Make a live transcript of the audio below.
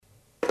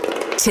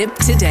Tip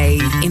Today,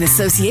 in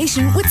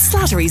association with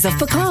Slattery's of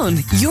Pecan,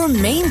 your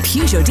main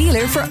Peugeot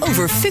dealer for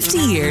over 50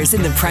 years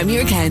in the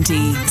Premier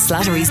County.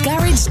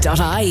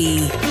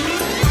 Slattery'sGarage.ie.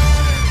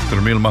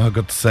 Ramil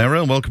Mahagat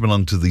Sarah, welcome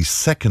along to the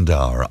second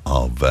hour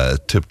of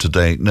Tip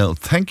Today. Now,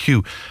 thank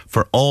you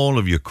for all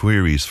of your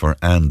queries for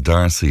Anne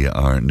Darcy,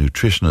 our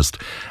nutritionist.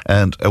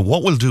 And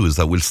what we'll do is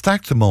that we'll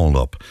stack them all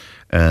up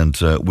and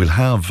we'll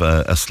have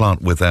a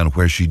slot with Anne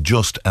where she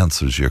just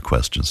answers your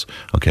questions.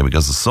 Okay,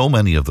 because there's so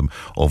many of them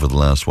over the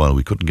last while,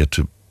 we couldn't get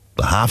to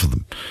half of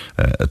them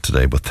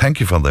today. But thank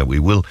you for that. We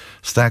will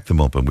stack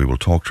them up and we will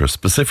talk to her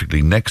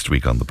specifically next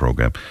week on the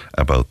programme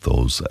about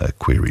those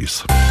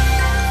queries.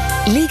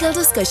 Legal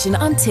discussion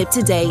on Tip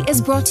Today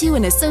is brought to you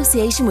in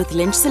association with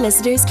Lynch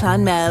Solicitors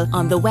Clonmel,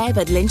 on the web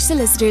at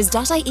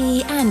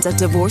lynchsolicitors.ie and at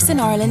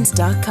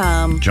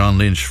divorceineireland.com. John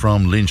Lynch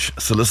from Lynch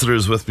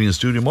Solicitors with me in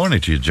studio.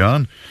 Morning to you,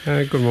 John.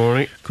 Good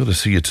morning. Good to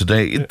see you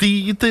today.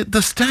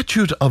 The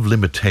statute of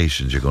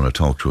limitations you're going to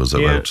talk to us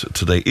about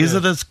today, is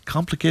it as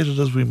complicated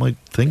as we might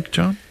think,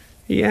 John?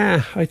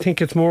 Yeah, I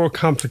think it's more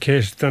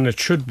complicated than it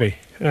should be.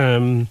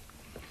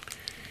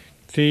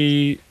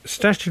 The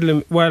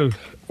statute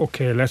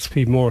okay, let's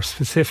be more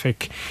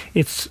specific.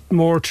 It's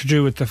more to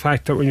do with the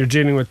fact that when you're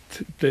dealing with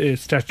the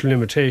statute of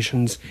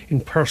limitations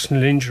in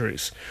personal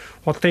injuries,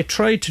 what they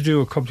tried to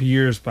do a couple of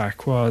years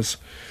back was,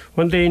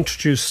 when they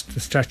introduced the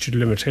statute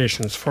of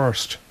limitations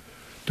first,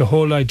 the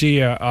whole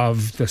idea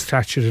of the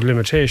statute of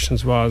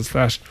limitations was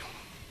that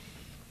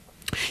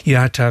you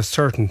had to have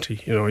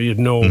certainty. You know, you'd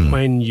know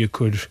when you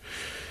could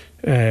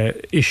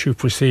issue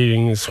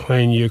proceedings,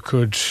 when you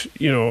could,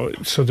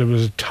 so there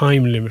was a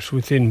time limit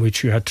within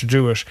which you had to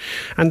do it.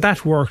 And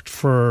that worked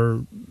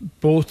for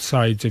both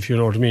sides, if you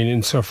know what I mean,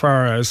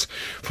 insofar as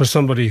for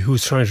somebody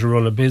who's trying to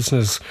run a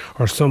business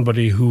or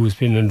somebody who's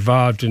been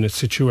involved in a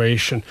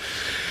situation,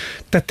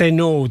 that they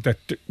know that,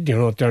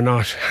 they're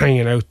not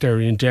hanging out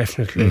there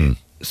indefinitely.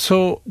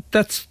 So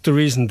that's the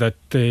reason that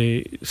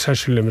the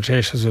statute of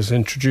limitations was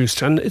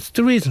introduced, and it's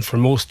the reason for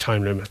most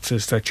time limits,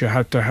 is that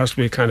there has to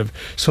be kind of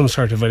some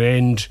sort of an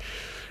end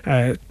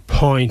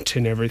point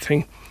in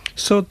everything.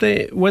 So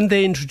when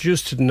they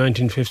introduced it in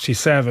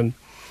 1957,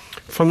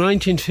 from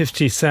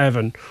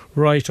 1957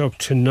 right up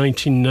to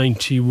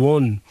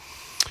 1991,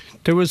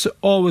 there was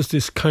always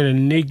this kind of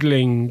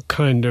niggling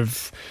kind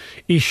of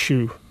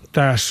issue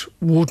that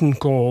wouldn't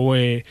go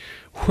away,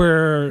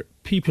 where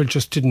people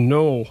just didn't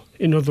know.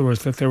 In other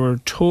words, that they were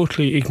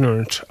totally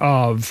ignorant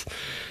of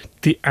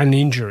an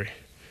injury.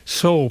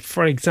 So,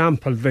 for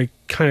example, the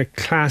kind of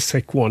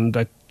classic one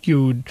that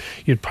you'd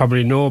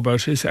probably know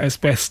about is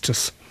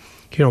asbestos.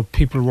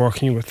 People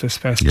working with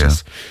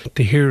asbestos. Yeah.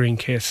 The hearing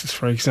cases,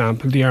 for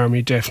example, the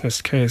army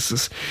deafness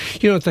cases.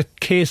 The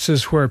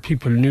cases where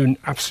people knew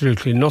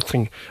absolutely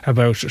nothing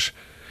about it.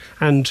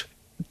 And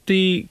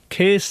the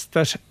case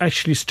that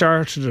actually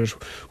started it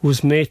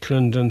was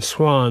Maitland and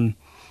Swan.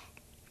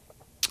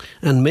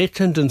 And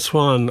Maitland and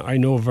Swan I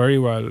know very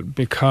well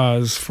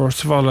because,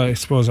 first of all, I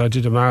suppose I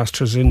did a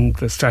master's in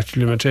the statute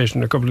of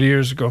limitation a couple of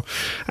years ago,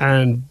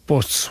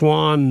 but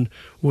Swan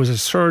was a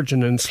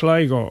surgeon in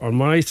Sligo, and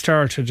when I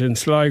started in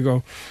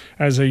Sligo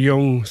as a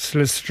young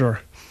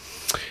solicitor,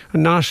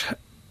 and not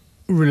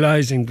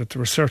realising that there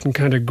were certain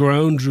kind of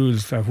ground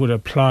rules that would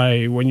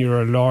apply when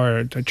you're a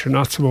lawyer that you're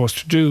not supposed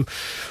to do.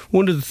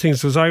 One of the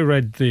things was I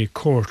read the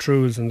court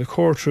rules, and the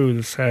court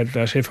rules said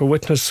that if a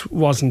witness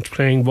wasn't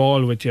playing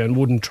ball with you and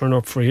wouldn't turn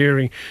up for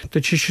hearing,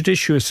 that you should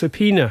issue a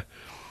subpoena.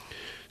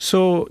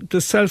 So the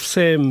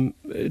self-same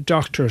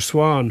Dr.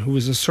 Swan, who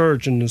was a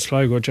surgeon in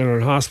Sligo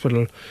General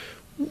Hospital,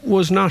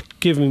 was not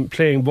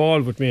playing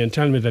ball with me and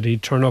telling me that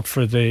he'd turn up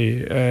for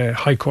the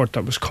High Court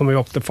that was coming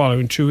up the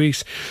following 2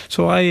 weeks.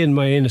 So I, in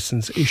my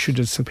innocence, issued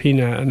a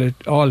subpoena, and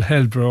it all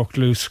hell broke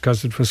loose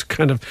because it was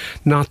kind of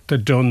not the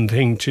done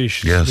thing to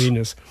issue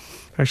subpoenas.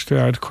 Actually,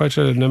 I had quite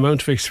an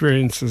amount of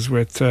experiences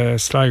with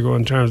Sligo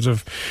in terms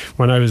of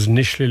when I was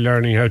initially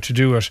learning how to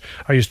do it.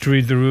 I used to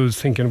read the rules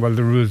thinking, well,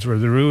 the rules were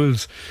the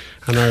rules.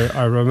 And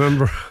I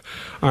remember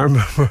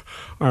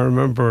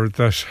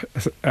that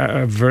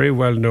a very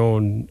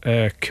well-known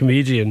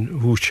comedian,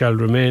 who shall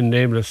remain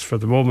nameless for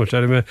the moment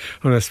anyway,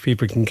 unless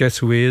people can guess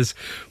who he is,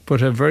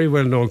 but a very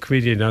well-known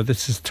comedian, now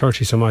this is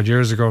 30-some-odd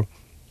years ago,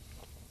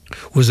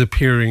 was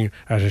appearing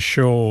at a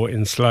show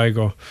in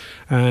Sligo,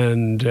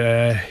 and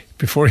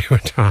before he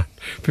went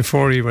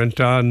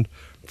on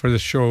for the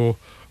show,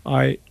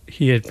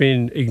 he had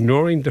been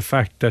ignoring the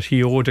fact that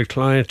he owed a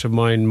client of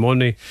mine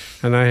money,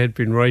 and I had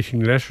been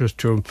writing letters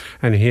to him,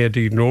 and he had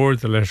ignored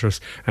the letters,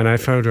 and I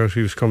found out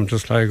he was coming to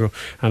Sligo,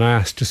 and I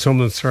asked the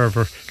summons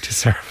server to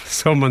serve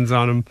summons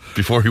on him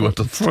before he went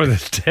on for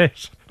the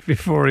debt.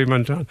 Before he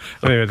went on.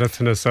 Anyway, that's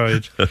an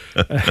aside.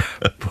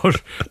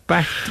 But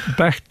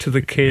back to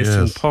the case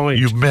in point.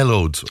 You've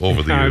mellowed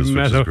over the years,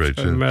 which is great.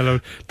 I've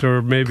mellowed.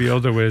 There may be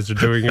other ways of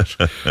doing it.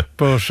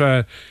 But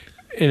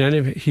in any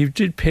event, he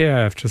did pay, I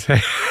have to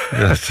say.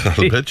 Yes,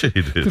 I'll bet you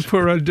he did. The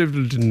poor old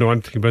devil didn't know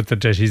anything about the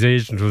debt. His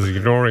agent was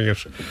ignoring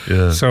it.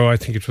 Yeah. So I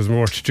think it was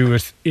more to do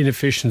with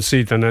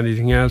inefficiency than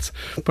anything else.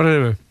 But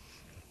anyway,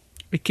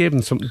 It gave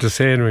them something to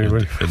say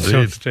anyway. At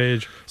some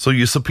stage. So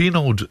you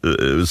subpoenaed,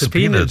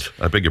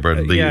 I beg your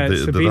pardon, the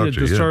doctor,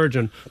 the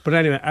surgeon. But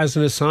anyway, as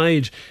an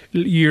aside,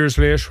 years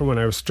later when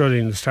I was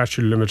studying the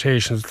statute of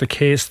limitations, the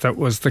case that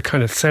was the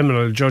kind of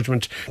seminal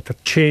judgment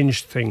that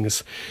changed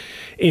things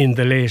in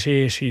the late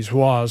 80s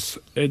was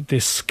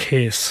this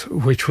case,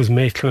 which was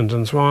Maitland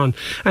and Swan.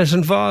 And it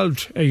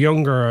involved a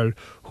young girl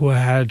who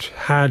had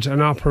had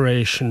an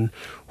operation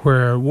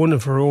where one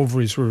of her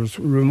ovaries was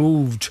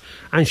removed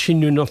and she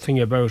knew nothing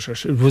about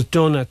it. It was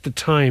done at the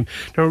time.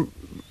 Now,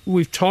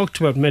 we've talked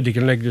about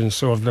medical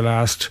negligence over the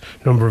last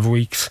number of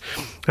weeks,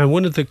 and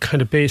one of the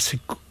kind of basic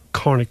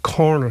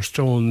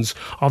cornerstones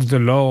of the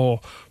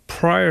law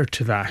prior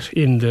to that,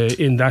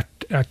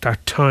 at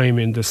that time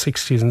in the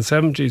 60s and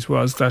 70s,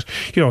 was that,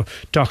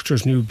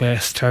 doctors knew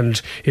best,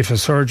 and if a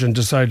surgeon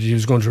decided he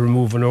was going to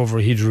remove an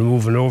ovary, he'd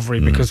remove an ovary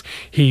because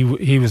he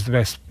was the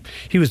best.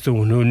 He was the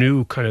one who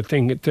knew, kind of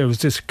thing. There was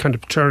this kind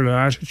of paternal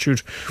attitude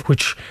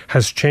which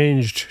has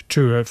changed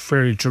to a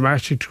fairly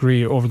dramatic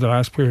degree over the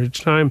last period of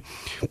time.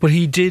 But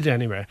he did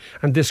anyway,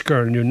 and this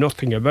girl knew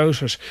nothing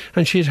about it.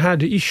 And she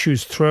had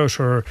issues throughout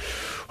her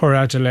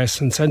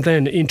adolescence, and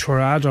then into her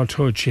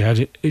adulthood she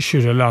had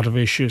issued a lot of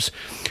issues.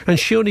 And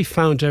she only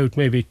found out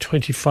maybe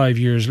 25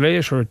 years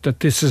later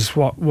that this is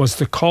what was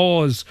the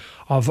cause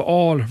of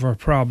all of her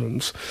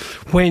problems,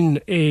 when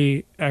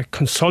a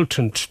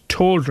consultant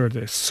told her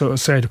this. So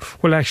said,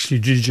 well, actually,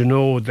 did you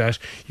know that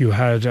you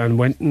had, and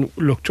went and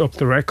looked up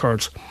the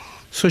records.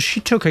 So she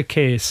took a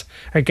case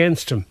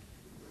against him.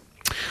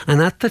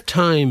 And at the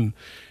time,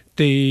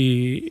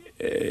 the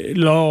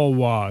law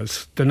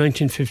was, the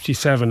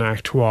 1957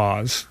 Act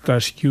was,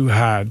 that you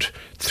had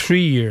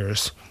 3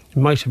 years. It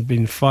might have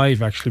been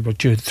 5 actually,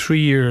 but you had 3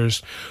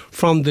 years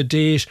from the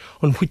date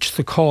on which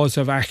the cause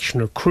of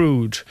action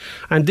accrued.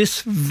 And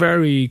this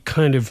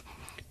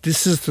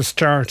is the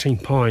starting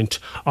point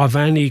of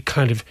any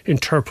kind of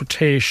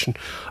interpretation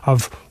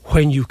of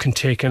when you can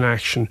take an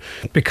action,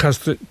 because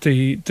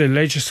the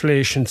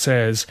legislation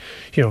says,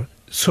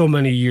 so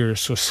many years,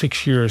 so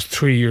 6 years,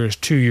 3 years,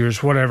 2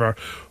 years, whatever,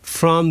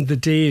 from the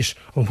date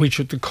on which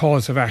the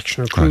cause of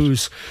action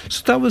accrues. Right.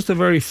 So that was the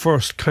very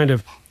first kind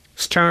of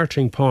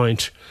starting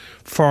point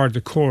for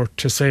the court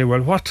to say,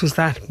 well, what does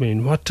that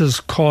mean? What does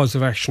cause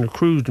of action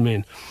accrued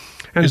mean?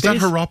 And is that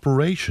her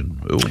operation?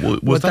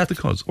 Was that the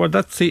cause? Well,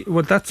 that's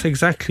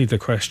exactly the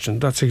question.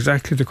 That's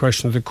exactly the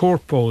question the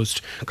court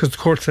posed, because the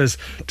court says,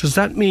 does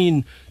that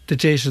mean the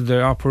date of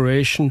the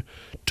operation?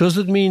 Does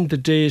it mean the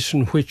date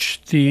in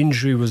which the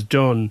injury was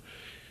done?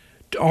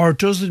 Or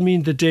does it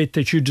mean the date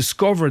that you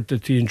discovered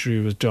that the injury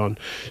was done?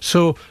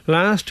 So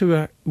last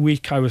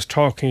week I was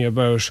talking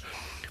about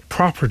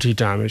property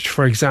damage.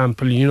 For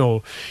example,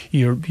 you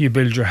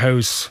build your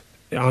house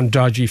on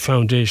dodgy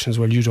foundations.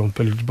 Well, you don't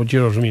build it, but you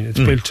know what I mean. It's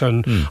built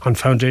on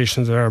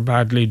foundations that are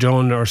badly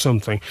done or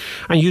something,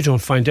 and you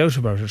don't find out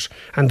about it.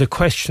 And the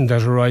question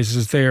that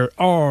arises there,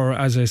 or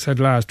as I said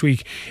last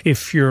week,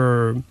 if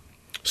your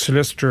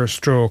solicitor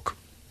stroke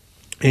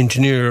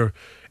engineer,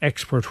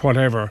 expert,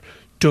 whatever,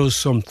 does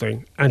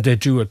something and they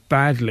do it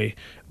badly,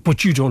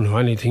 but you don't know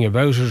anything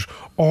about it,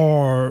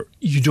 or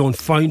you don't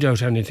find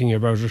out anything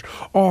about it,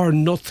 or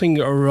nothing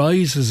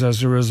arises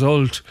as a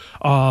result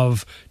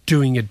of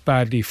doing it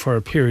badly for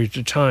a period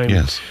of time.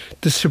 Yes.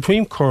 The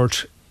Supreme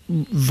Court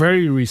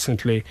very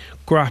recently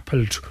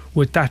grappled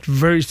with that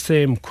very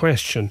same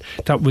question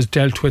that was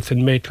dealt with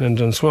in Maitland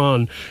and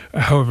Swan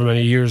however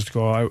many years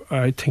ago.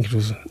 I think it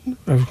was,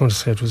 I was going to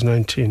say it was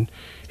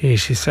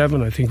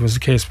 1987, I think was the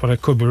case, but I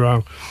could be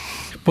wrong.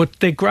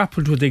 But they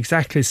grappled with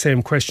exactly the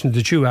same question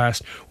that you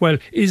asked. Well,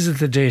 is it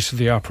the date of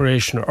the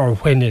operation, or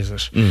when is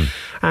it?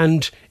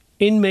 And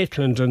in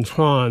Maitland and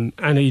Swan,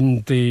 and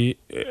in the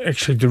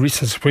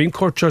recent Supreme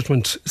Court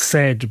judgment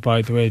said,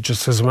 by the way,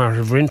 just as a matter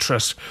of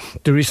interest,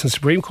 the recent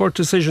Supreme Court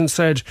decision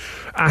said,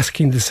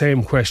 asking the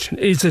same question,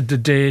 is it the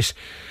date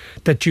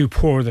that you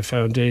pour the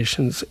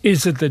foundations?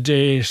 Is it the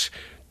date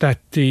that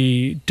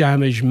the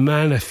damage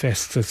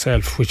manifests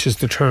itself, which is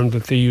the term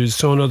that they use?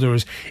 So in other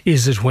words,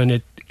 is it when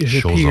it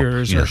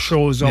appears or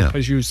shows up,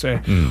 as you say,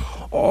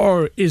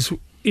 or is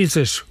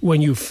it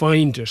when you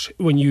find it,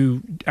 when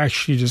you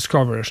actually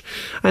discover it?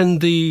 And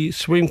the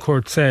Supreme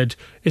Court said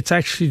it's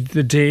actually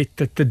the date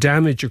that the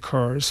damage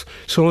occurs.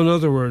 So in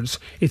other words,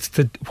 it's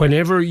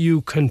whenever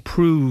you can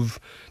prove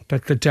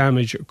that the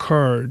damage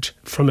occurred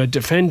from a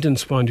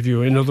defendant's point of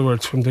view, in other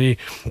words, from the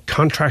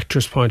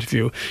contractor's point of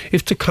view.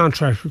 If the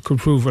contractor could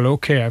prove, well,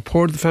 okay, I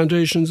poured the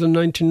foundations in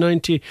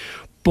 1990,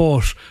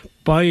 but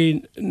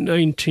by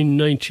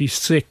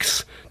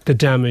 1996, the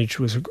damage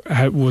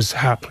was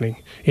happening.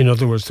 In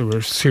other words, there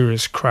were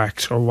serious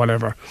cracks or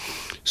whatever.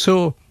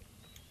 So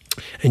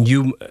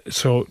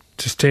to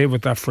stay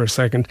with that for a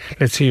second,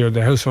 let's say you're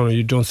the house owner,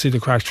 you don't see the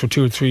cracks for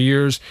 2 or 3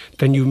 years,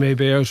 then you may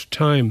be out of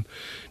time.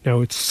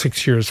 Now, it's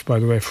 6 years, by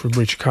the way, for a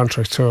breach of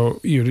contract, so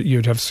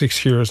you'd have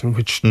 6 years in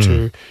which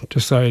to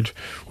decide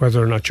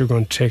whether or not you're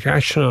going to take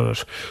action on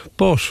it.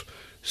 But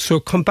So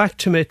come back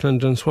to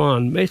Maitland and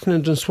Swan.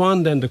 Maitland and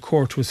Swan, then the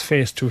court was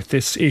faced with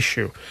this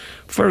issue,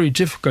 very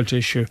difficult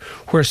issue,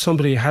 where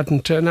somebody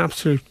hadn't an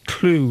absolute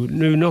clue,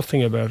 knew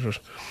nothing about it.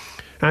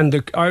 And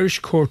the Irish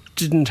court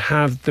didn't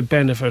have the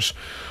benefit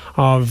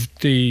of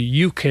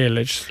the UK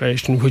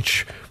legislation,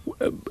 which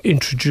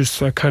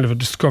introduced a kind of a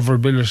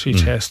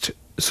discoverability test.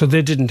 So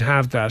they didn't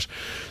have that.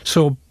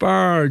 So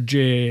Bar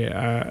J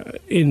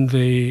in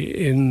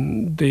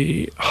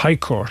the High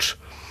Court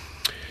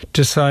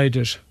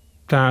decided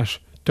that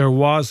there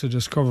was a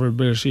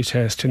discoverability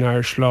test in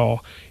Irish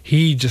law.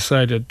 He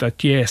decided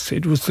that yes,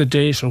 it was the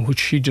date on which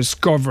she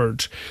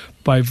discovered,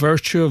 by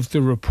virtue of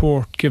the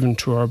report given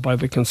to her by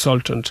the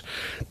consultant,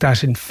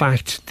 that in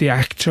fact the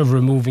act of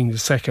removing the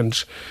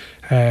second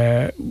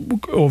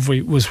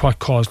ovary was what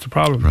caused the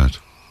problem. Right.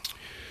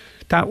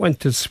 That went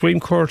to the Supreme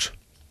Court.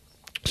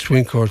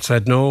 Supreme Court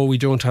said, no, we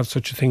don't have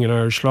such a thing in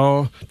Irish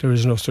law. There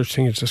is no such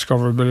thing as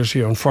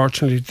discoverability.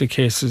 Unfortunately, the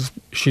case is,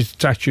 she's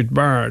statute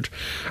barred.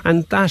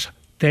 And that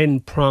then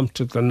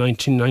prompted the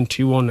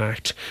 1991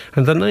 Act.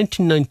 And the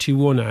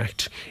 1991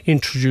 Act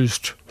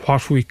introduced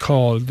what we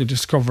call the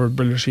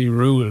discoverability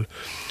rule.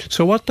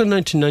 So what the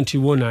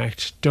 1991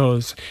 Act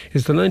does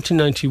is the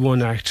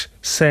 1991 Act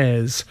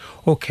says,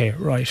 OK,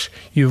 right,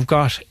 you've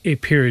got a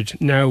period,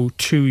 now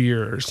 2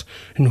 years,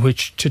 in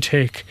which to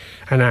take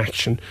an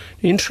action.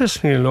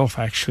 Interestingly enough,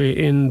 actually,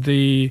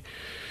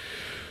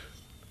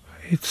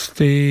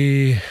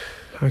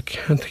 I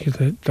can't think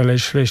of the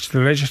legislation.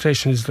 The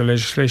legislation is the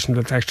legislation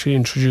that's actually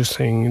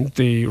introducing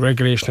the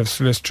regulation of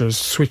solicitors,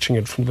 switching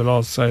it from the Law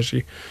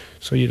Society.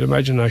 So you'd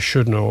imagine I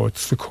should know.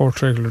 It's the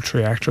Court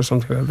Regulatory Act or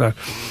something like that.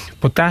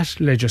 But that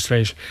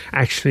legislation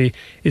actually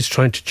is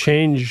trying to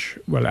change,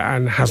 well,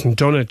 and hasn't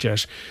done it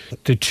yet,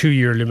 the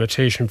 2-year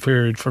limitation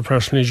period for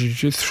personal injury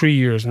to 3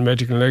 years in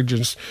medical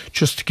negligence,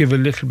 just to give a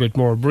little bit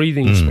more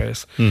breathing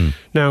space.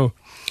 Now,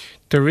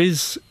 there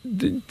is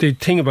the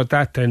thing about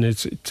that. Then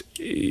it's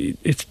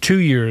 2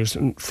 years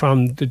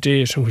from the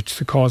date on which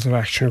the cause of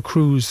action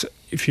accrues.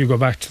 If you go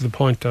back to the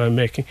point that I'm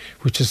making,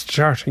 which is the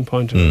starting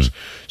point of it.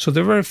 So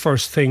the very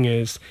first thing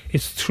is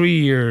it's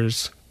 3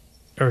 years,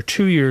 or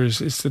 2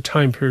 years is the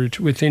time period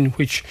within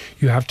which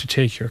you have to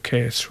take your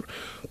case.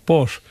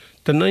 But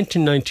the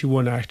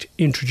 1991 Act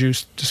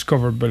introduced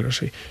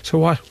discoverability. So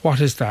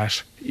what is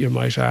that, you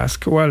might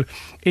ask? Well,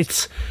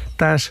 it's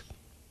that.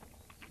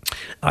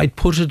 I'd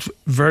put it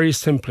very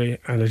simply,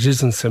 and it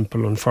isn't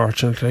simple,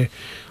 unfortunately.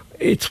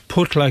 It's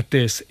put like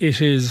this. It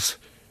is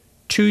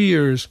 2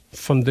 years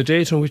from the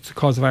date on which the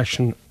cause of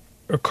action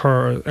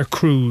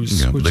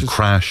accrues. Yeah, the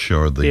crash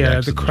or the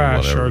accident, the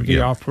crash or the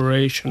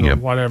operation or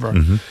whatever.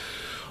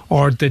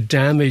 Or the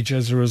damage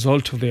as a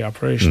result of the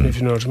operation, if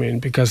you know what I mean.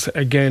 Because,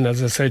 again,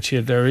 as I said to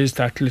you, there is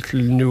that little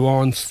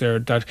nuance there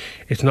that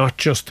it's not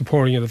just the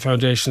pouring of the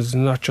foundations, it's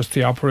not just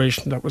the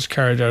operation that was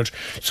carried out.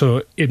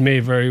 So it may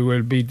very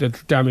well be that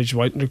the damage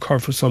mightn't occur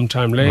for some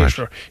time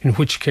later, in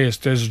which case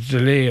there's a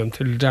delay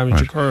until the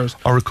damage occurs.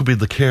 Or it could be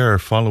the care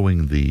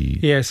following the...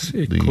 Yes,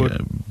 it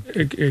could.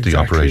 Exactly. The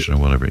operation or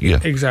whatever. Yeah.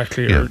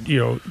 Exactly.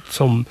 Yeah. Or,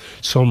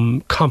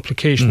 some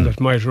complication that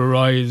might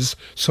arise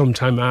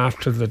sometime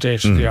after the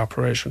date of the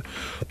operation.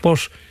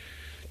 But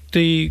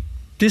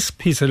this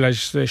piece of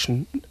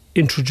legislation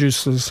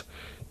introduces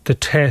the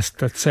test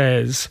that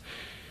says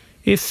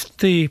if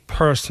the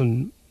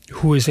person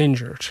who is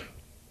injured,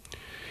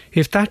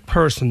 if that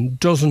person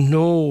doesn't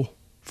know,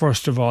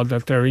 first of all,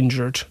 that they're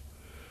injured,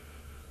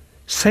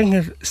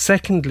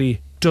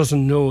 secondly,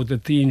 doesn't know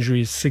that the injury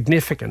is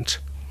significant,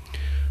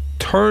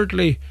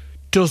 thirdly,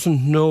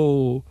 doesn't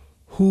know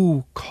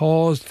who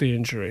caused the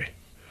injury,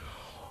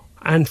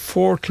 and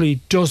fourthly,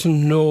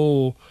 doesn't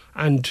know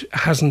and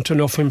hasn't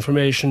enough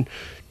information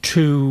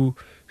to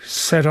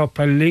set up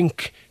a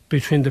link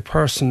between the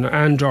person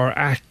and or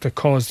act that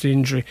caused the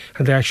injury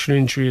and the actual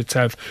injury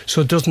itself.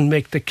 So it doesn't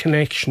make the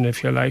connection,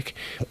 if you like,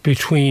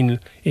 between,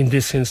 in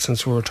this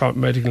instance where we're talking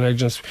medical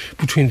negligence,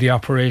 between the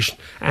operation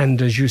and,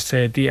 as you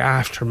said, the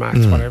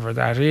aftermath, whatever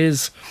that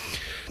is.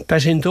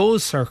 That in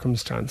those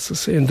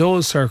circumstances,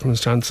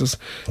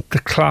 the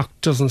clock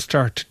doesn't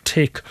start to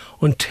tick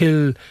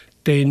until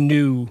they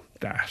knew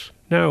that.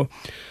 Now,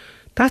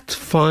 that's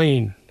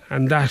fine,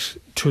 and that,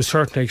 to a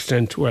certain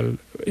extent, well,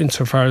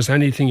 insofar as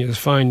anything is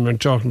fine when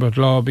talking about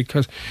law,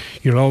 because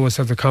you'll always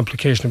have the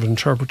complication of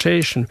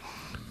interpretation.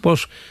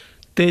 But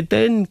they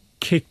then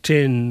kicked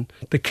in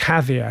the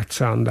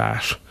caveats on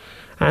that.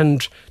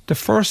 And the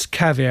first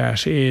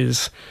caveat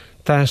is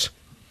that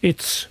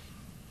it's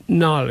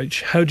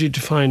knowledge. How do you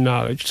define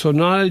knowledge? So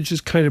knowledge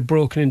is kind of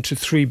broken into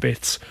 3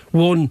 bits.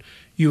 One,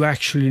 you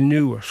actually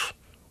knew it.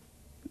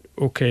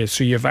 Okay,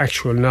 so you have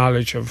actual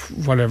knowledge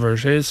of whatever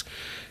it is.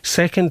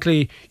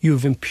 Secondly,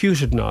 you've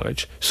imputed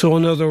knowledge. So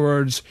in other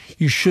words,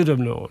 you should have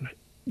known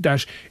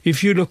that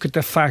if you look at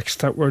the facts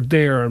that were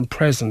there and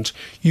present,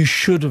 you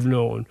should have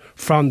known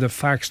from the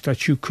facts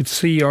that you could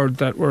see or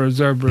that were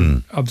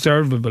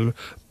observable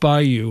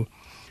by you.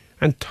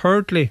 And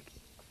thirdly,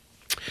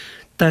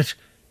 that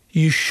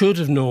you should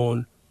have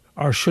known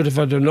or should have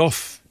had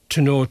enough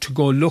to know to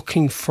go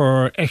looking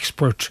for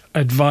expert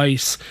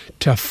advice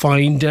to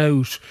find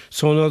out.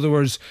 So in other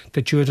words,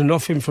 that you had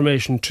enough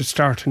information to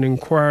start an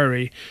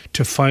inquiry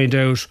to find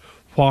out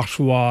what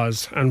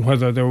was and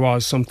whether there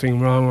was something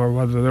wrong or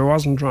whether there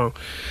wasn't wrong.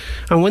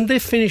 And when they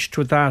finished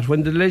with that,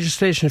 when the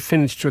legislation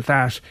finished with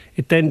that,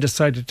 it then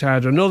decided to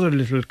add another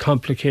little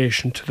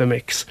complication to the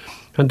mix.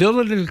 And the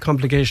other little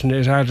complication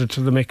it added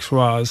to the mix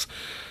was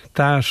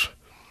that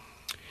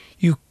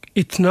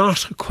it's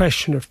not a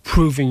question of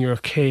proving your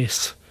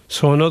case.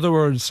 So in other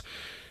words,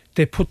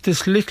 they put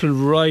this little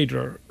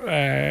rider,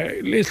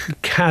 little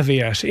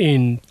caveat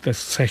in the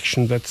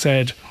section that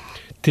said,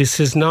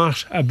 this is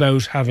not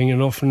about having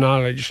enough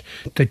knowledge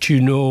that you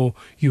know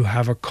you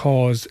have a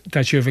cause,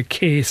 that you have a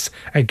case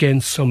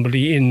against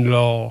somebody in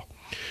law.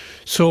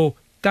 So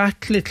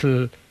that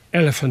little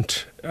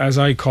elephant, as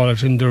I call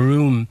it, in the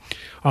room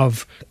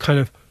of kind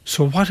of,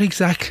 so what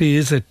exactly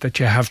is it that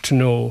you have to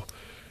know?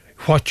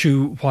 What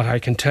I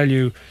can tell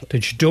you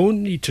that you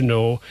don't need to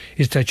know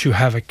is that you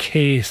have a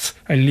case,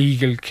 a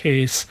legal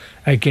case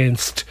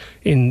against,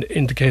 in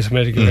the case of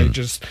medical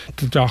ages,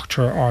 the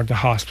doctor or the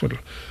hospital.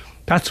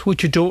 That's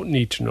what you don't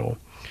need to know.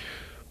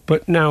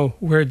 But now,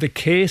 where the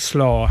case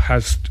law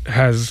has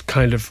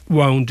kind of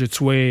wound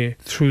its way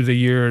through the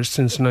years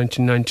since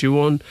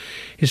 1991,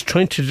 is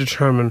trying to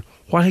determine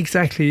what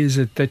exactly is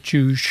it that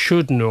you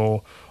should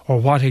know, or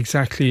what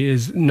exactly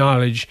is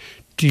knowledge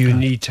do you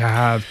need to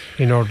have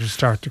in order to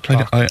start the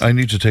clock? I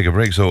need to take a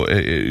break, so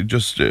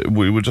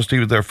we will just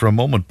leave it there for a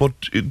moment. But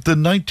the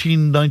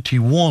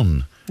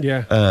 1991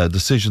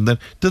 decision, then,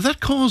 did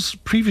that cause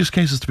previous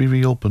cases to be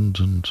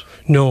reopened? And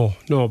No,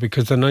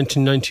 because the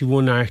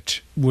 1991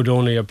 Act would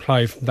only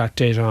apply from that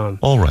date on.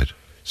 All right.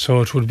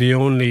 So it would be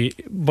only,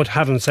 but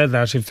having said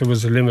that, if there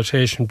was a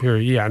limitation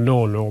period,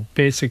 no.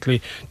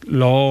 Basically,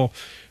 law,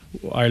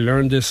 I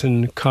learned this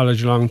in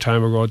college a long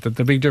time ago, that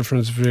the big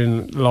difference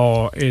between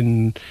law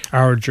in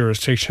our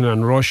jurisdiction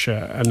and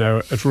Russia, and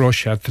at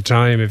Russia at the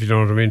time, if you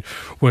know what I mean,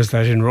 was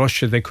that in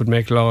Russia they could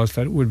make laws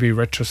that would be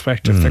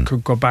retrospective, that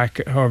could go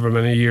back however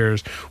many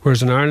years.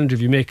 Whereas in Ireland,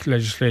 if you make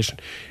legislation,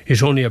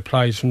 it only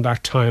applies from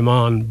that time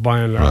on,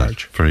 by and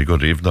large. Right. Very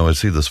good. Even though I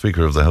see the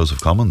Speaker of the House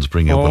of Commons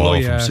bringing up a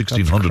law from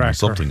 1600 and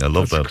something. I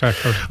love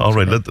that. All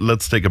right,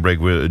 let's take a break.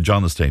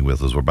 John is staying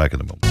with us. We're back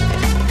in a moment.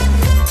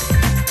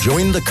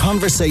 Join the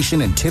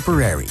conversation in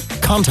Tipperary.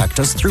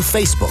 Contact us through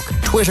Facebook,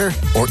 Twitter,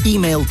 or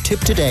email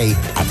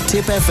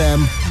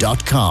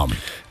tiptoday@tipfm.com.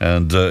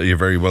 And you're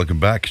very welcome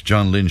back.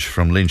 John Lynch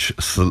from Lynch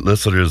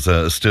Solicitors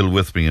still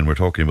with me, and we're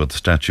talking about the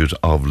statute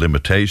of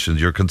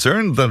limitations. You're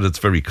concerned that it's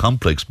very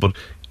complex, but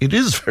it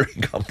is very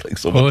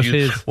complex. So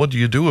what do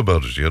you do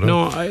about it? You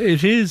know? No,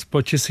 it is,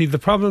 but you see, the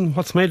problem,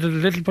 what's made it a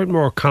little bit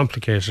more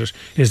complicated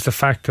is the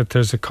fact that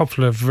there's a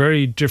couple of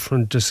very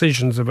different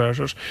decisions about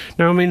it.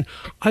 Now, I mean,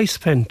 I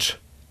spent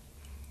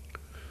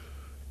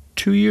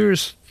 3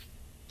 years,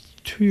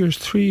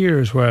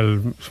 well,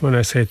 when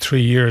I say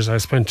 3 years, I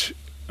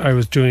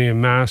was doing a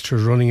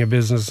master's, running a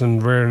business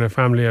and rearing a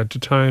family at the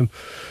time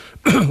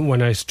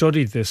when I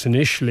studied this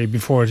initially,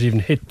 before it even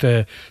hit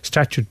the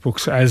statute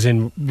books, as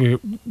in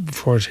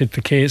before it hit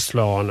the case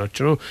law on it,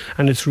 you know.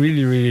 And it's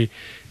really, really,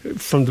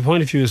 from the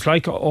point of view, it's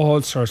like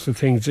all sorts of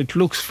things. It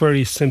looks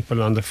very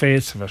simple on the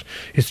face of it.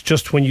 It's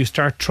just when you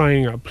start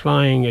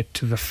applying it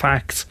to the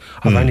facts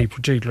of any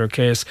particular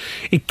case.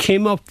 It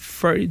came up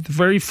the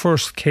very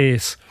first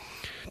case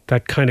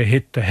that kind of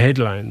hit the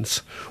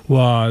headlines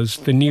was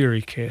the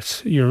Neary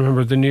case. You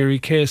remember the Neary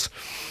case,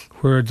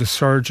 where the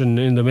surgeon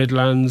in the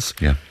Midlands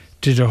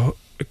did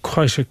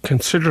quite a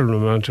considerable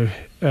amount of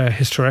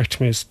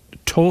hysterectomies,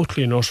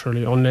 totally and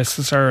utterly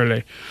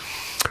unnecessarily.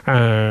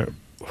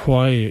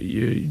 Why?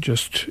 You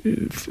just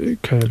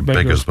kind of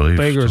beggars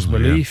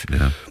belief.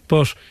 Yeah.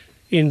 But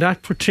in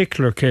that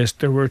particular case,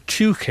 there were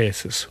two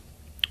cases.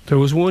 There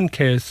was one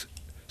case,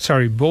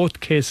 both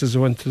cases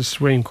went to the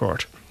Supreme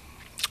Court.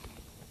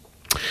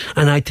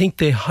 And I think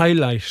they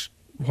highlight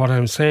what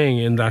I'm saying,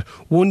 in that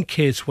one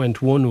case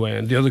went one way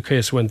and the other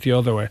case went the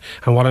other way.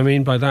 And what I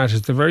mean by that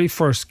is the very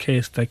first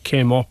case that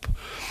came up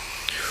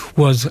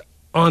was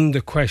on the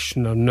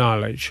question of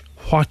knowledge.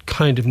 What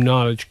kind of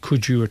knowledge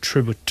could you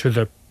attribute to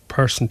the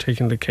person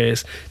taking the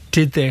case?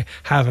 Did they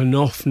have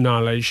enough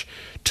knowledge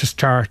to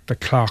start the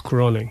clock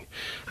running?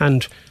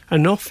 And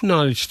enough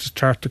knowledge to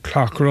start the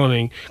clock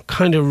running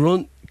kind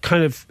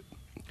of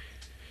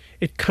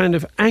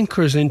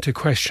anchors into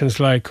questions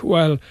like,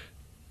 well,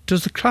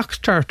 does the clock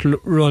start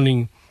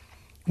running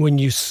when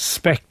you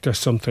suspect there's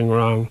something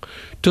wrong?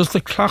 Does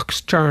the clock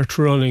start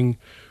running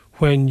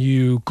when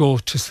you go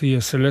to see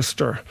a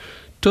solicitor?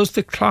 Does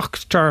the clock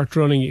start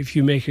running if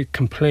you make a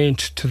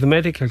complaint to the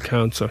medical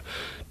council?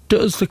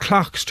 Does the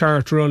clock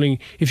start running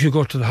if you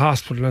go to the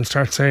hospital and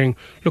start saying,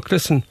 look,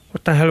 listen,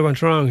 what the hell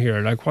went wrong here?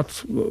 Like,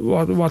 what's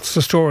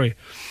the story?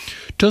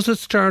 Does it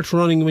start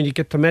running when you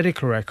get the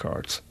medical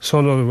records? So,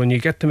 in other words, when you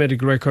get the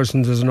medical records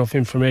and there's enough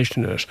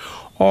information in it?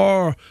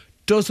 Or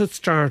does it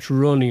start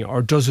running,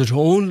 or does it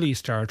only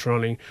start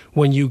running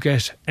when you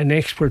get an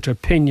expert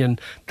opinion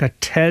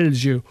that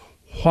tells you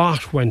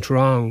what went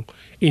wrong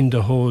in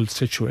the whole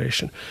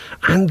situation.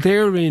 And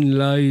therein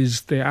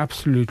lies the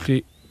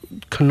absolutely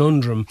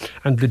conundrum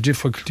and the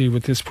difficulty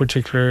with this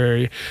particular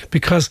area,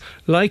 because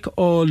like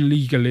all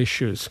legal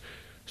issues,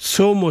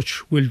 so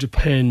much will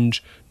depend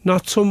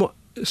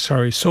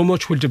so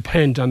much will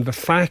depend on the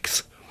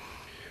facts.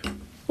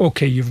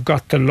 Okay, you've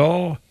got the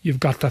law, you've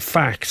got the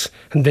facts,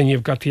 and then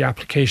you've got the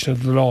application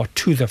of the law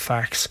to the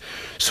facts.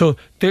 So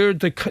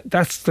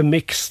that's the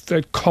mix,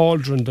 the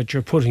cauldron that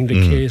you're putting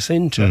the case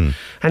into.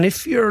 And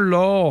if your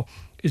law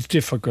is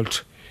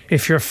difficult,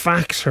 if your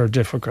facts are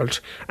difficult,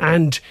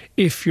 and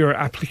if your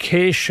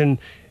application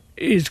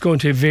is going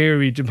to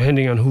vary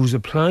depending on who's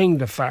applying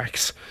the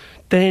facts,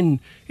 then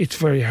it's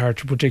very hard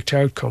to predict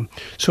outcome.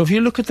 So if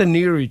you look at the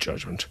Neary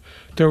judgment,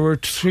 there were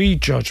 3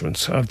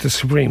 judgments of the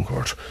Supreme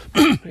Court.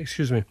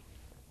 Excuse me.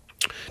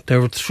 There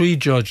were 3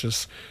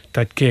 judges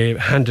that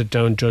handed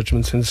down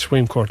judgments in the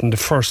Supreme Court in the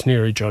first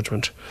Neary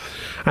judgment.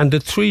 And the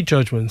 3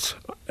 judges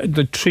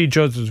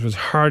was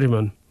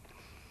Hardiman,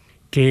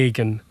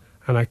 Gagan,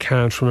 and I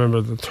can't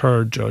remember the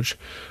third judge.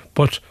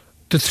 But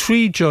the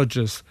 3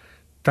 judges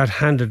that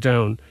handed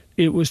down,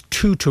 it was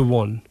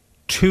 2-1.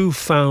 2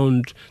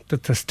 found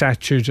that the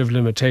statute of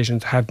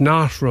limitations had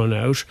not run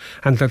out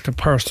and that the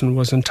person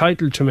was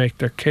entitled to make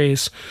their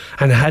case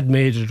and had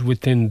made it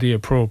within the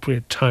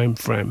appropriate time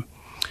frame.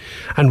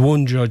 And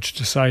 1 judge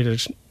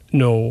decided,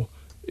 no,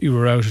 you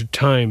were out of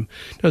time.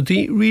 Now,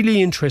 the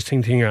really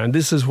interesting thing, and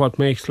this is what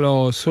makes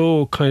law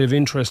so kind of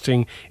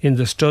interesting in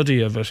the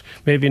study of it,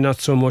 maybe not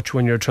so much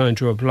when you're trying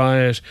to apply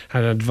it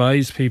and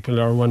advise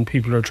people or when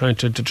people are trying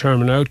to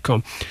determine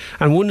outcome.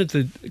 And one of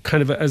the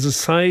kind of, as a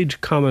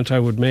side comment I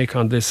would make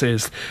on this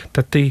is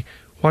that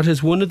what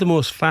is one of the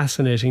most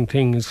fascinating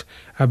things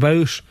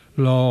about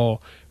law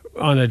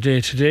on a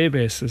day-to-day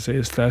basis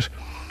is that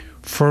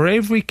for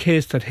every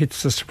case that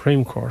hits the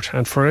Supreme Court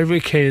and for every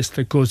case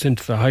that goes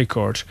into the High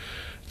Court,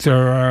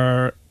 there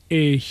are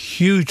a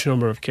huge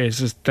number of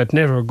cases that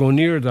never go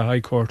near the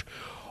High Court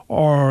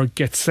or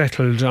get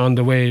settled on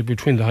the way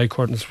between the High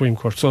Court and the Supreme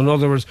Court. So in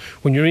other words,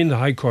 when you're in the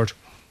High Court,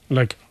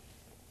 like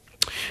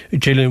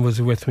Gillian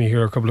was with me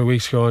here a couple of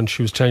weeks ago and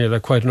she was telling you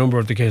that quite a number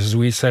of the cases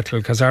we settle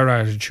because our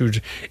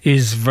attitude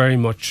is very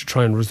much to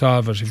try and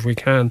resolve it if we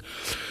can.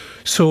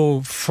 So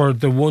for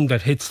the one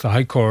that hits the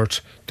High Court,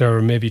 there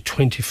are maybe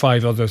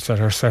 25 others that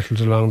are settled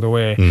along the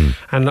way.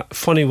 And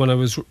funny, when I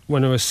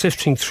was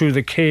sifting through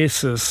the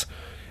cases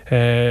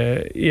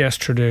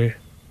yesterday,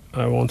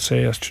 I won't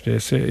say yesterday,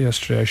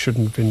 I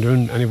shouldn't have been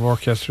doing any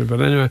work yesterday,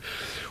 but anyway,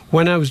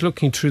 when I was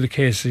looking through the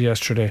cases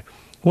yesterday,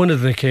 one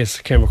of the cases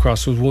I came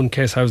across was one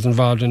case I was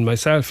involved in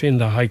myself in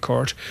the High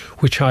Court,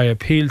 which I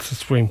appealed to the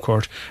Supreme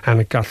Court,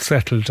 and it got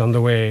settled on the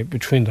way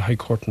between the High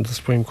Court and the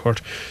Supreme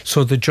Court.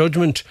 So the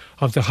judgment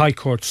of the High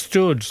Court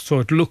stood, so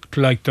it looked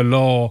like the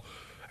law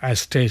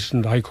as stated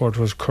in the High Court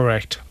was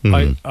correct.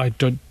 I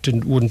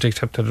wouldn't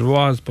accept that it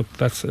was, but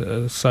that's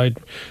a side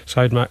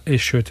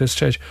issue at this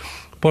stage.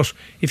 But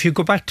if you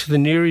go back to the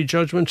Neary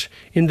judgment,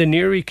 in the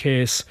Neary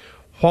case,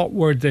 what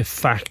were the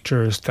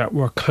factors that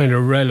were kind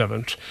of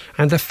relevant?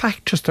 And the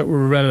factors that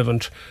were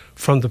relevant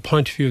from the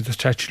point of view of the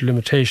statute of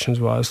limitations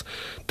was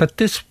that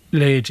this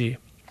lady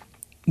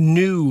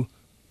knew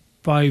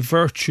by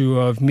virtue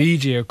of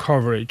media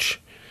coverage,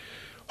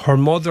 her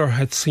mother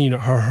had seen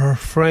her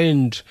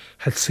friend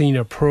had seen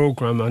a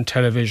programme on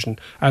television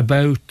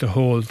about the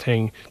whole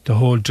thing, the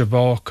whole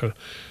debacle,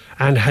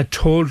 and had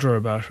told her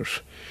about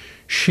it.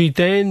 She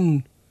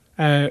then,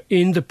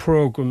 in the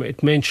programme,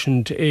 it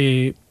mentioned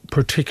a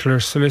particular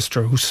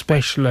solicitor who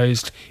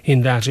specialised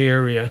in that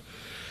area,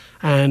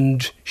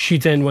 and she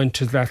then went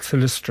to that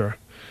solicitor,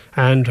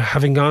 and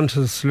having gone to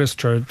the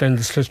solicitor, then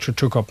the solicitor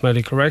took up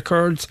medical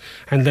records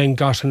and then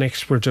got an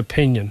expert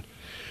opinion.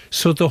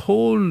 So the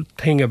whole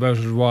thing about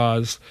it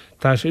was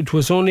that it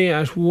was only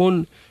at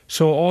one,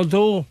 so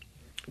although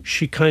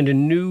she kind of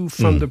knew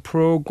from the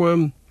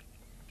programme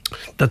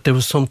that there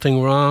was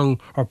something wrong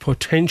or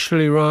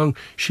potentially wrong,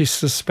 she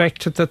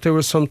suspected that there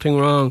was something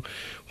wrong.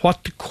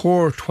 What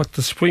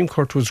the Supreme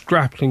Court was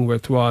grappling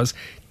with was,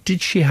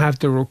 did she have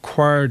the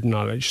required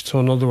knowledge? So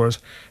in other words,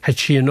 had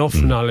she enough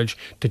knowledge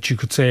that you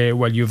could say,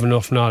 well, you have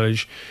enough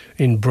knowledge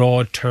in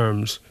broad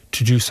terms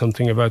to do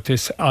something about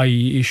this,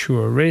 i.e. issue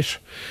a writ?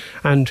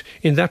 And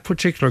in that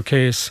particular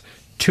case,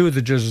 2 of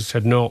the judges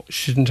said no,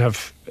 she didn't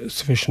have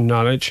sufficient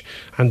knowledge,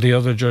 and the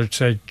other judge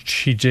said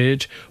she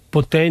did,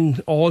 but then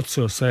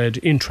also said,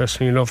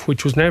 interestingly enough,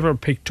 which was never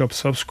picked up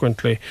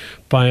subsequently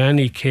by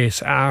any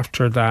case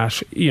after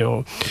that,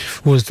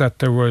 was that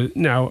there were,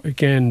 now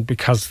again,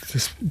 because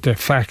the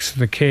facts of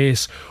the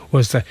case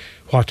was that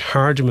what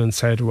Hardiman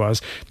said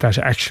was that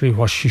actually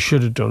what she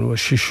should have done was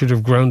she should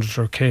have grounded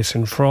her case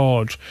in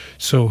fraud.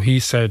 So he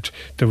said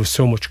there was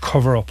so much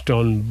cover-up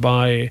done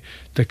by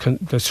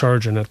the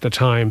surgeon at the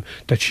time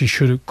that she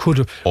could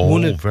have.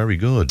 Oh, very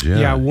good.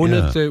 Yeah. One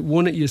of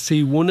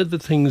the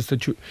things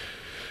that you.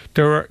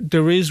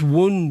 There is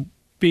one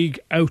big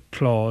out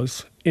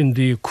clause in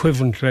the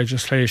equivalent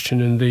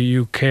legislation in the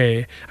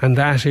UK, and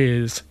that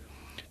is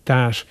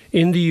that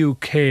in the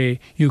UK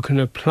you can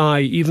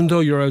apply, even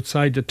though you're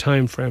outside the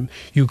time frame,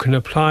 you can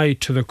apply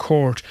to the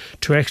court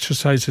to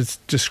exercise its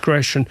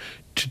discretion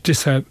to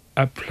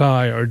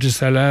disapply or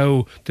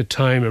disallow the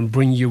time and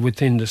bring you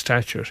within the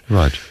statute.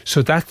 Right.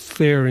 So that's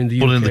there in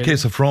the UK. But in the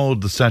case of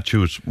fraud, the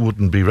statute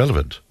wouldn't be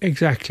relevant.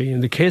 Exactly.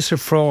 In the case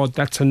of fraud,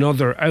 that's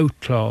another out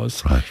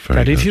clause. Right, very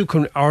that good. if you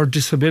can, or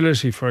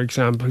disability, for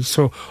example,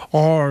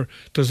 or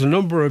there's a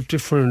number of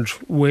different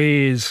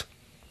ways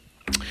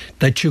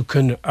that you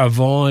can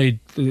avoid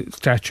the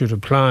statute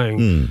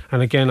applying.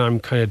 And again, I'm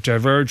kind of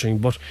diverging,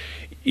 but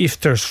if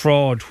there's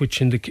fraud, which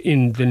in the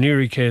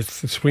Neary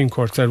case, the Supreme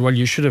Court said, well,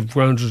 you should have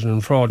grounded it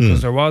in fraud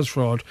because there was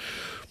fraud.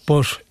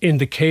 But in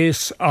the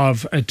case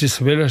of a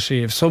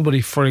disability, if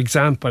somebody, for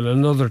example,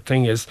 another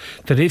thing is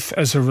that if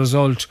as a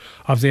result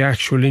of the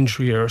actual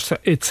injury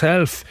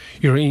itself,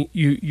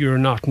 you're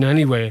not in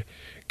any way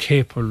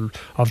capable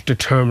of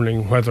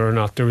determining whether or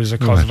not there is a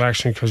cause of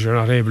action because you're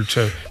not able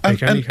to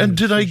make any kind and of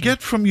did I decision.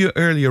 get from you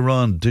earlier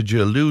on, did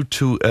you allude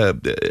to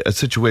a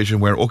situation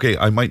where, okay,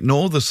 I might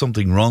know there's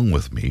something wrong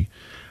with me,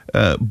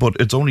 but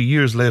it's only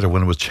years later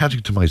when I was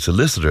chatting to my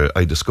solicitor,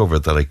 I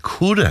discovered that I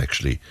could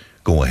actually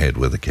go ahead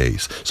with a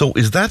case. So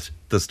is that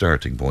the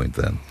starting point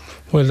then?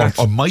 Well,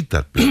 or might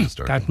that be the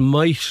starting point? That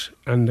might,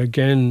 and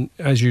again,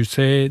 as you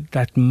say,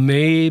 that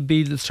may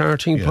be the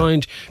starting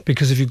point,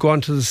 because if you go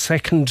on to the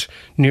second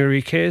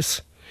Neary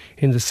case,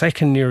 in the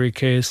second Neary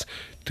case,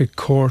 the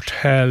court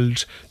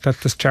held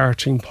that the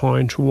starting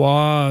point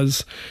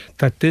was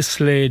that this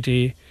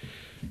lady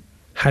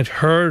had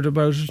heard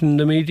about it in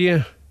the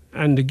media.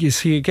 And you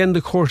see, again,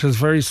 the court is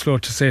very slow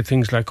to say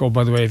things like, oh,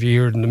 by the way, if you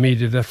hear it in the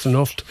media, that's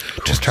enough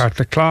to start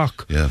the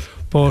clock. Yeah.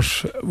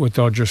 But with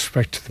all due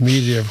respect to the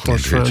media, of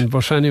course, Fran.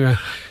 But anyway,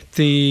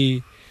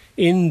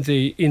 in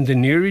the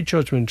Neary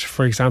judgment,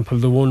 for example,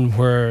 the one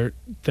where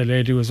the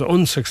lady was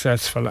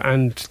unsuccessful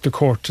and the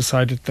court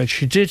decided that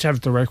she did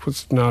have the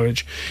requisite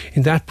knowledge,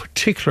 in that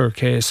particular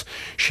case,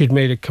 she'd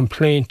made a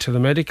complaint to the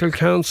medical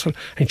council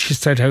and she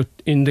set out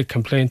in the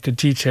complaint the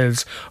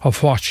details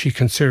of what she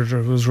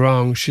considered was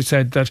wrong. She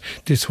said that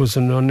this was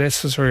an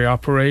unnecessary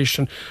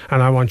operation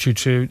and I want you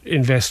to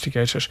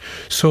investigate it.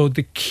 So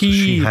the key...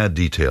 So she had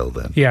detail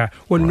then? Yeah.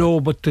 Well, no,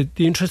 but the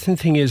interesting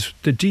thing is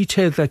the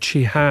detail that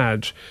she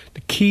had,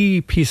 the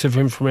key piece of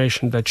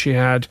information that she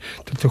had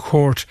that the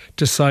court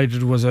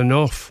decided was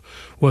enough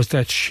was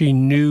that she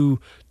knew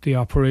the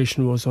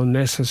operation was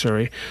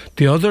unnecessary.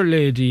 The other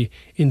lady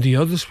in the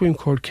other Supreme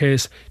Court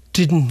case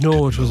didn't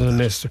know it was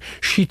unnecessary.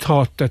 She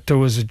thought that there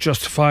was a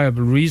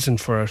justifiable reason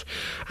for it.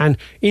 And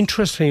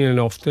interestingly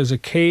enough, there's a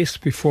case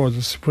before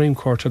the Supreme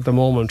Court at the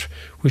moment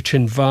which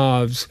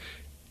involves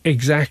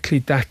exactly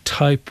that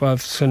type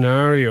of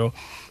scenario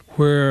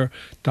where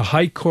the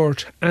High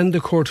Court and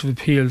the Court of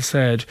Appeal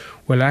said,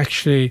 well,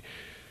 actually,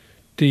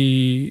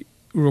 the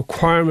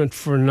requirement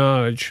for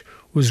knowledge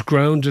was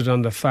grounded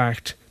on the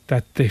fact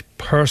that the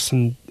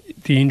person,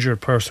 the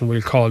injured person,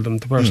 we'll call them,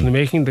 the person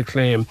making the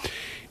claim,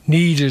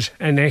 needed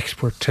an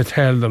expert to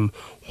tell them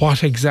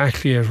what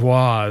exactly it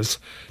was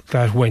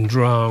that went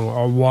wrong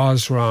or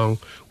was wrong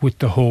with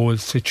the whole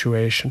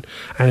situation.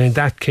 And in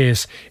that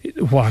case,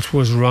 what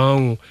was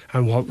wrong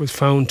and what was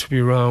found to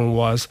be wrong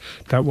was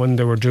that when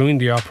they were doing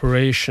the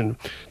operation,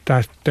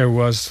 that there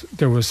was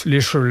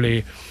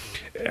literally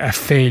a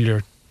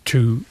failure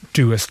to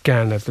do a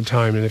scan at the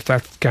time, and if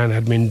that scan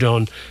had been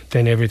done,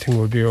 then everything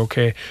would be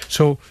okay.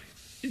 So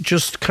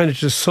just kind of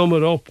to sum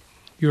it up,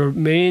 your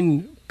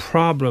main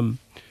problem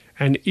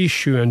and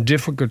issue and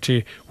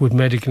difficulty with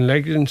medical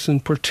negligence in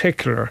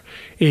particular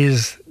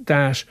is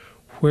that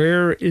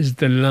where is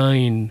the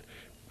line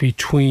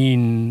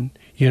between,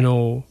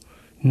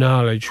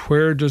 knowledge?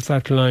 Where does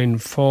that line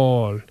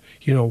fall?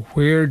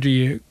 Where do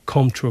you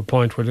come to a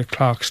point where the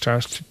clock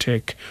starts to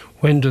tick?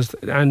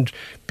 And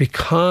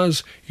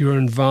because you're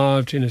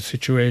involved in a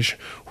situation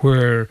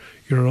where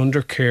you're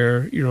under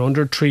care, you're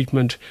under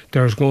treatment,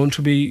 there's going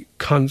to be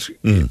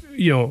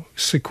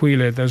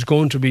sequelae, there's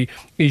going to be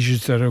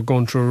issues that are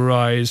going to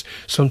arise.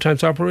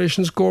 Sometimes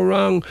operations go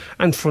wrong,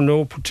 and for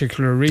no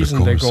particular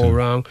reason they go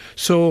wrong.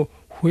 So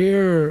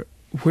where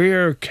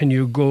can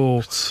you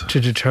go to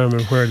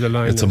determine where the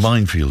line is? It's a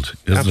minefield,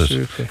 isn't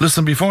Absolutely. it?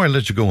 Listen, before I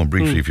let you go on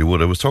briefly, if you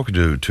would, I was talking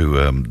to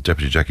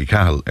Deputy Jackie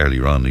Cahill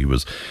earlier on. He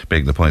was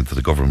making the point that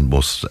the government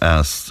must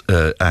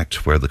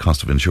act where the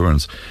cost of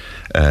insurance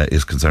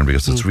is concerned,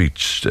 because it's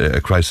reached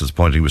a crisis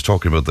point. He was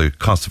talking about the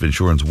cost of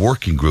insurance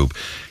working group.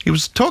 He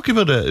was talking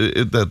about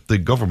that the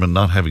government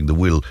not having the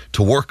will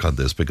to work on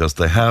this because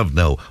they have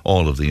now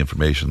all of the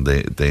information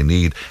they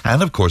need.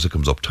 And of course, it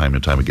comes up time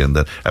and time again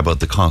about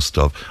the cost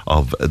of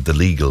the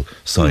legal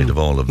side of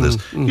all of this.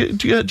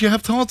 Do you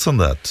have thoughts on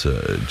that,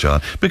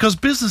 John? Because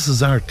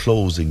businesses are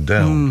closing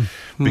down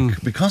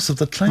because of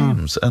the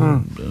claims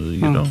and,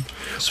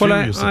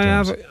 serious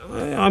attempts.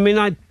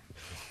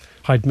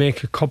 I'd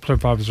make a couple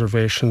of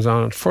observations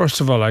on it. First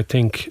of all, I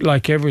think,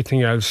 like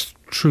everything else,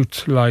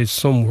 truth lies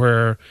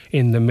somewhere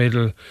in the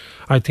middle.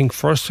 I think,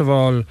 first of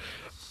all,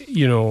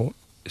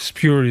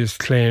 spurious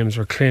claims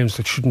or claims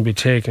that shouldn't be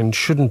taken,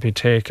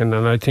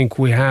 and I think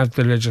we have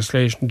the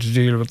legislation to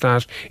deal with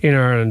that in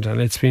Ireland,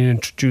 and it's been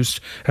introduced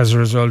as a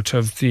result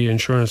of the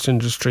insurance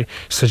industry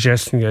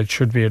suggesting that it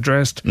should be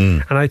addressed,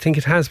 and I think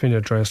it has been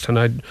addressed,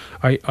 and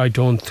I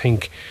don't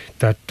think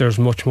that there's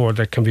much more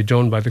that can be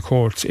done by the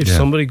courts. If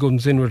somebody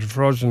comes in with a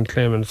fraudulent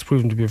claim and it's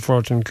proven to be a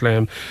fraudulent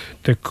claim,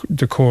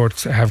 the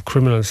courts have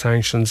criminal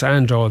sanctions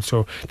and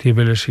also the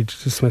ability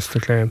to dismiss the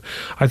claim.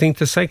 I think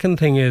the second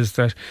thing is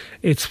that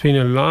it's been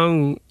a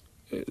long-standing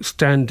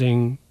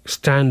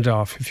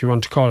standoff, if you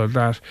want to call it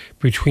that,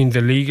 between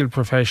the legal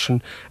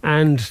profession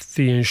and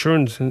the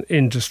insurance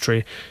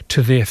industry,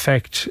 to the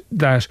effect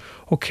that,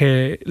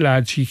 okay,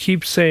 lads, you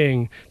keep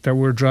saying that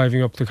we're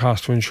driving up the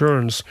cost of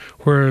insurance,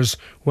 whereas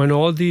when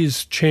all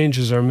these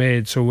changes are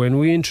made, so when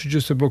we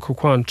introduce the Book of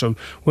Quantum,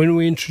 when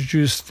we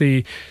introduce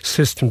the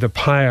system, the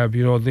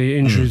PIAB, the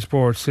injuries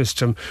board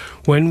system,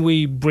 when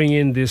we bring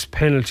in this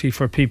penalty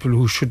for people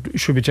who should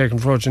be taking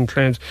fraudulent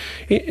claims,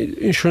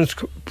 insurance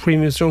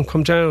premiums don't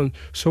come down.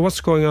 So what's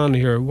going on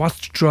here?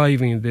 What's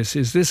driving this?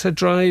 Is this a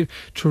drive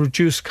to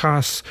reduce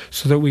costs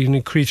so that we can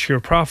increase your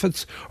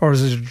profits, or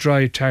is it a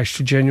drive to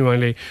actually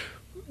genuinely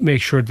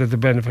make sure that the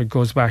benefit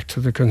goes back to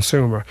the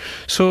consumer?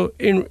 So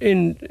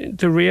in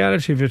the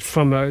reality of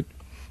it,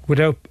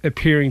 without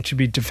appearing to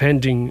be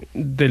defending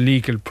the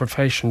legal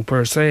profession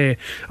per se,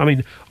 I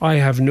mean, I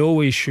have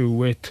no issue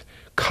with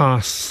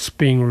costs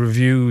being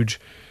reviewed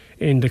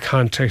in the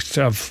context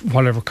of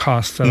whatever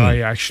costs that I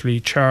actually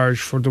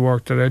charge for the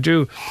work that I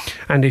do.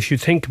 And if you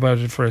think about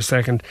it for a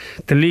second,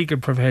 the legal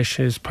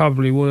profession is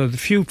probably one of the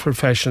few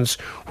professions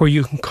where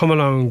you can come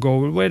along and go,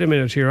 well, wait a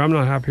minute here, I'm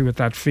not happy with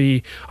that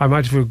fee. I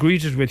might have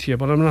agreed it with you,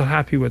 but I'm not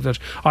happy with it.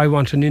 I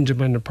want an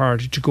independent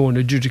party to go and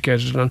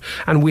adjudicate it on.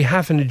 And we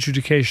have an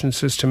adjudication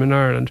system in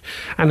Ireland.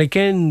 And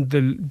again,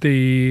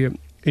 the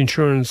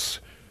insurance,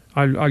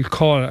 I'll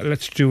call it,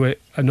 let's do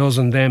an us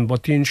and them,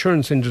 but the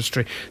insurance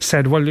industry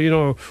said,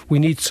 well, we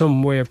need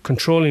some way of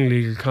controlling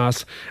legal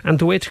costs, and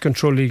the way to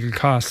control legal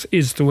costs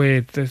is the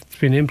way that's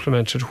been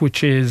implemented,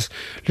 which is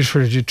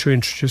literally to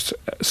introduce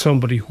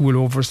somebody who will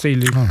oversee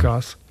legal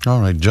costs.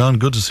 All right, John,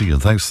 good to see you.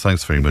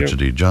 Thanks very much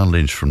indeed. John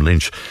Lynch from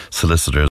Lynch Solicitors.